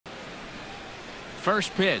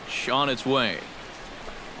First pitch on its way.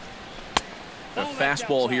 The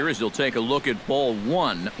fastball here as he'll take a look at ball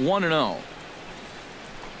one. 1-0.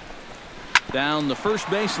 Down the first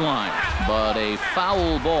baseline, but a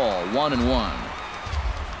foul ball. 1-1.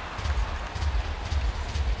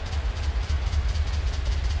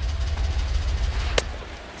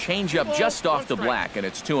 Changeup just off the black, and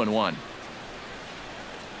it's 2-1.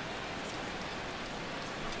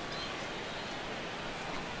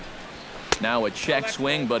 Now a check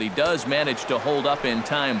swing, but he does manage to hold up in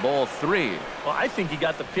time. Ball 3. Well, I think he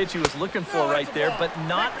got the pitch he was looking for right there, but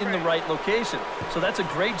not in the right location. So that's a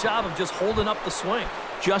great job of just holding up the swing.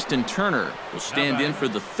 Justin Turner will stand in for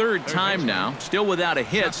the third time now, still without a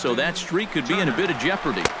hit, so that streak could be in a bit of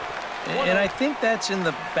jeopardy. And I think that's in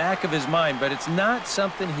the back of his mind, but it's not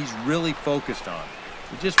something he's really focused on.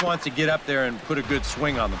 He just wants to get up there and put a good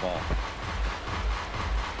swing on the ball.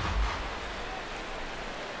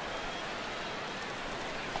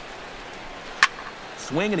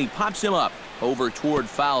 Swing, and he pops him up over toward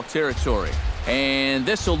foul territory. And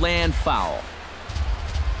this will land foul.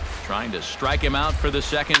 Trying to strike him out for the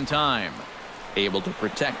second time. Able to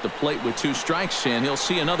protect the plate with 2 strikes, and he'll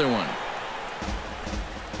see another one.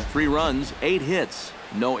 3 runs, 8 hits.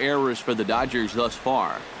 No errors for the Dodgers thus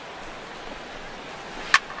far.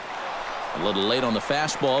 A little late on the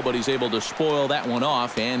fastball, but he's able to spoil that one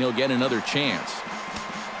off, and he'll get another chance.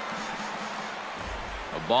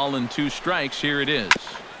 A ball and 2 strikes. Here it is.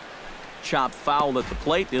 Chop foul at the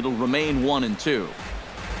plate. It'll remain 1-2.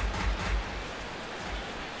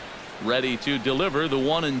 Ready to deliver the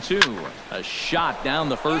 1-2. A shot down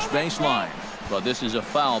the first baseline. But this is a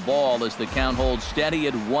foul ball as the count holds steady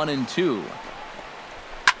at 1-2.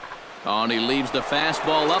 Oh, and he leaves the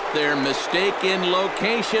fastball up there. Mistake in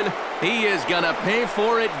location. He is going to pay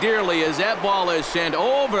for it dearly as that ball is sent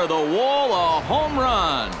over the wall. A home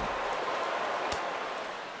run.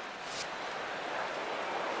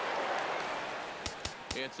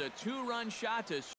 It's a 2-run shot to